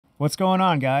What's going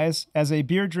on, guys? As a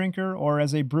beer drinker or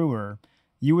as a brewer,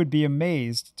 you would be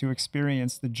amazed to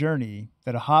experience the journey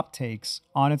that a hop takes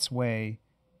on its way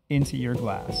into your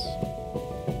glass.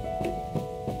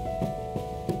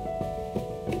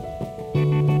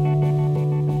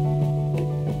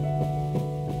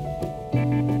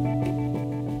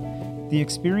 The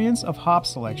experience of hop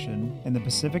selection in the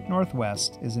Pacific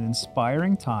Northwest is an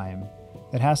inspiring time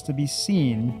that has to be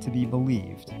seen to be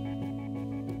believed.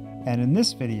 And in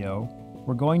this video,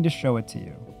 we're going to show it to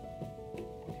you.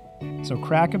 So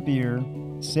crack a beer,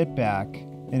 sit back,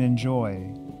 and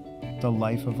enjoy the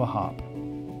life of a hop.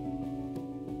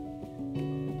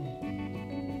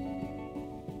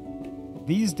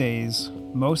 These days,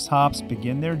 most hops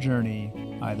begin their journey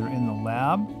either in the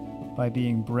lab by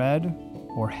being bred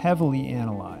or heavily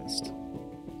analyzed.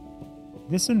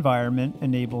 This environment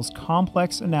enables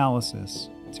complex analysis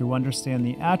to understand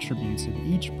the attributes of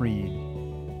each breed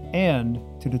and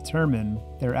to determine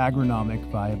their agronomic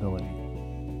viability.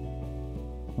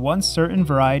 Once certain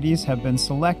varieties have been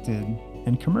selected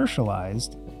and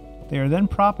commercialized, they are then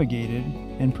propagated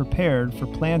and prepared for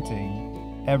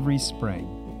planting every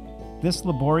spring. This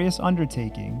laborious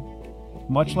undertaking,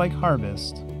 much like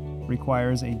harvest,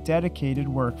 requires a dedicated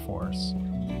workforce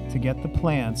to get the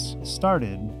plants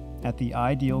started at the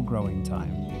ideal growing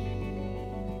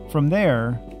time. From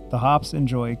there, the hops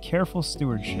enjoy careful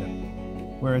stewardship,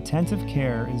 where attentive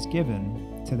care is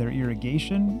given to their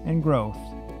irrigation and growth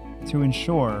to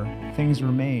ensure things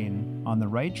remain on the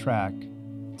right track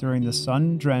during the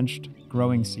sun-drenched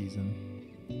growing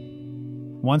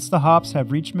season. Once the hops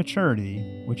have reached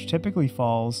maturity, which typically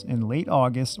falls in late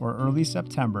August or early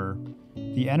September,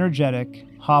 the energetic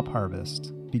hop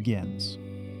harvest begins.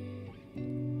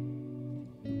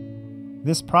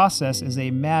 This process is a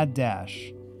mad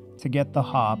dash to get the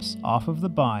hops off of the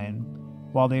vine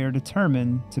while they are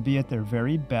determined to be at their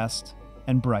very best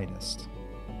and brightest.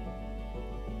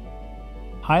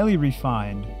 Highly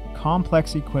refined,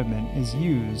 complex equipment is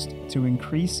used to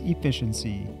increase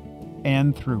efficiency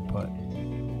and throughput.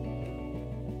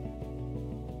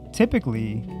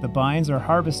 Typically, the vines are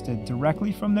harvested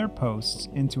directly from their posts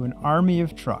into an army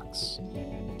of trucks.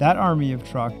 That army of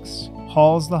trucks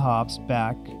hauls the hops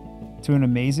back to an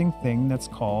amazing thing that's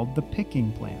called the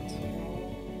picking plant.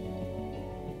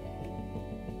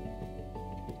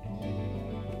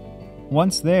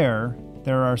 Once there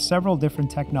are several different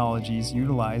technologies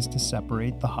utilized to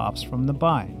separate the hops from the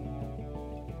vine.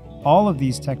 All of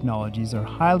these technologies are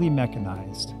highly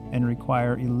mechanized and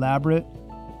require elaborate,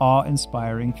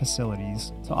 awe-inspiring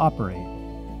facilities to operate.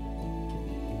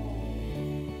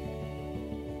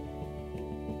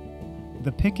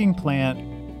 The picking plant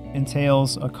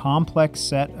entails a complex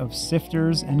set of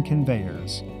sifters and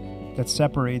conveyors that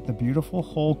separate the beautiful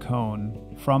whole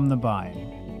cone from the vine.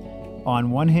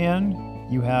 On one hand,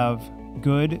 you have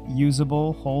good,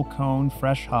 usable, whole cone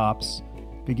fresh hops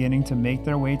beginning to make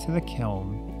their way to the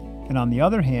kiln, and on the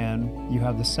other hand, you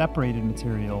have the separated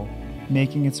material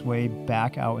making its way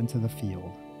back out into the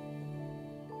field.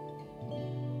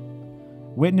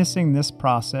 Witnessing this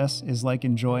process is like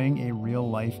enjoying a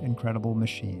real-life incredible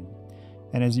machine,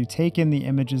 and as you take in the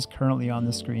images currently on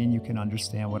the screen, you can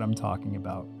understand what I'm talking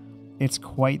about. It's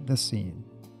quite the scene.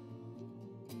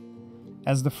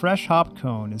 As the fresh hop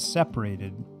cone is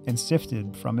separated and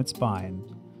sifted from its vine,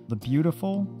 the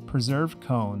beautiful, preserved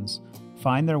cones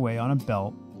find their way on a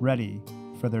belt ready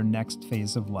for their next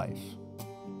phase of life.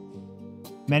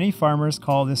 Many farmers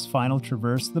call this final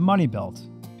traverse the money belt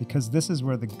because this is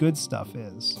where the good stuff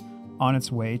is, on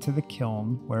its way to the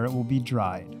kiln where it will be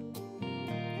dried.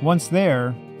 Once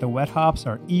there, the wet hops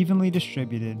are evenly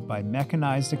distributed by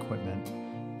mechanized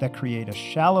equipment that create a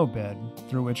shallow bed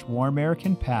through which warm air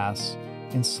can pass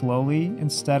and slowly and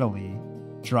steadily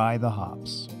dry the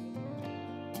hops.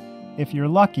 If you're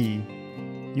lucky,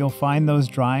 you'll find those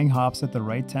drying hops at the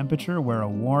right temperature where a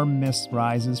warm mist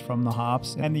rises from the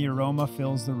hops and the aroma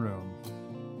fills the room.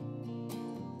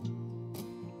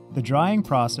 The drying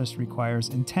process requires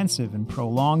intensive and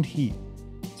prolonged heat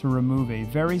to remove a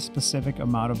very specific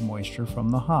amount of moisture from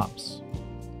the hops.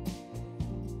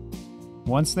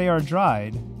 Once they are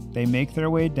dried, they make their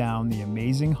way down the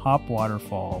amazing hop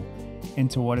waterfall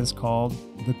into what is called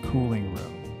the cooling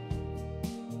room.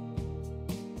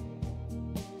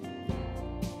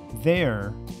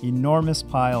 There, enormous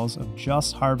piles of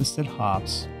just harvested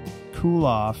hops cool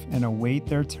off and await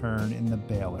their turn in the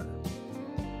baler.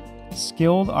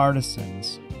 Skilled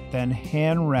artisans then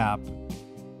hand wrap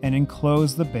and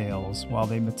enclose the bales while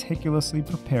they meticulously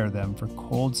prepare them for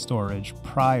cold storage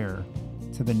prior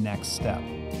to the next step.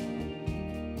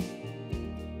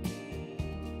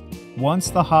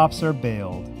 Once the hops are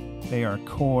baled, they are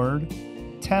cored,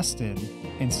 tested,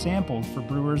 and sampled for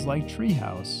brewers like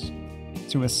Treehouse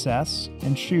to assess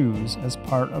and choose as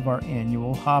part of our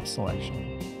annual hop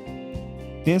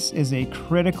selection. This is a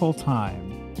critical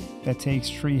time that takes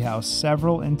Treehouse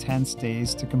several intense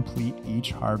days to complete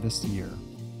each harvest year.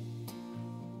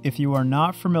 If you are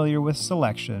not familiar with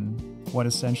selection, what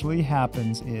essentially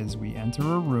happens is we enter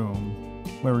a room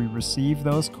where we receive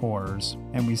those cores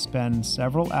and we spend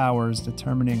several hours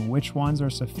determining which ones are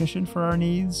sufficient for our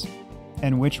needs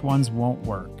and which ones won't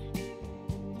work.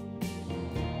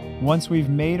 Once we've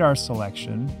made our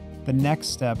selection, the next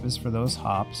step is for those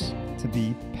hops to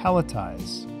be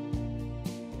pelletized.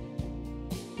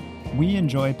 We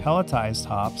enjoy pelletized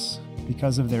hops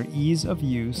because of their ease of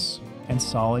use and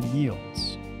solid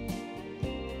yields.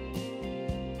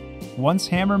 Once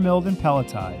hammer milled and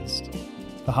pelletized,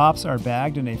 the hops are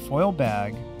bagged in a foil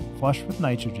bag flushed with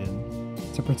nitrogen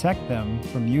to protect them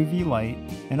from UV light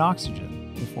and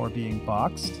oxygen before being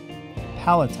boxed,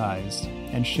 palletized,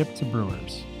 and shipped to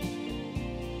brewers.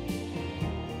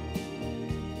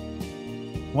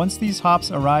 Once these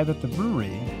hops arrive at the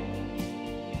brewery,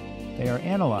 they are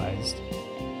analyzed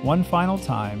one final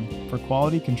time for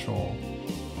quality control.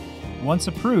 Once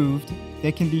approved,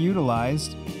 they can be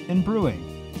utilized in brewing.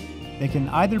 They can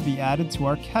either be added to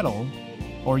our kettle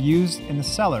or used in the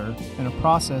cellar in a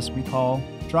process we call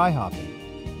dry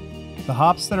hopping. The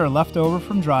hops that are left over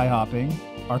from dry hopping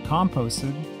are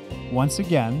composted once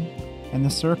again, and the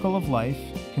circle of life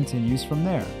continues from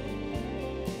there.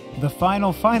 The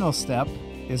final step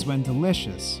is when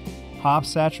delicious,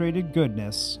 hop-saturated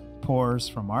goodness pours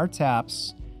from our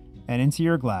taps and into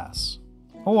your glass,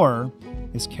 or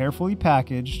is carefully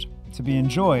packaged to be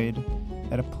enjoyed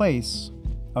at a place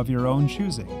of your own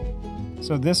choosing.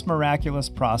 So this miraculous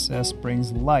process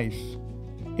brings life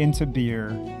into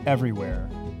beer everywhere.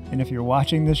 And if you're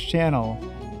watching this channel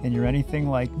and you're anything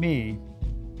like me,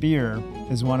 beer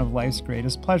is one of life's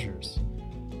greatest pleasures.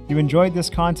 If you enjoyed this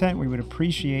content, we would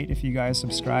appreciate if you guys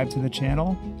subscribe to the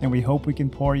channel, and we hope we can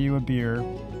pour you a beer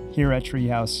here at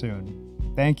Treehouse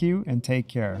soon. Thank you and take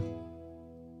care.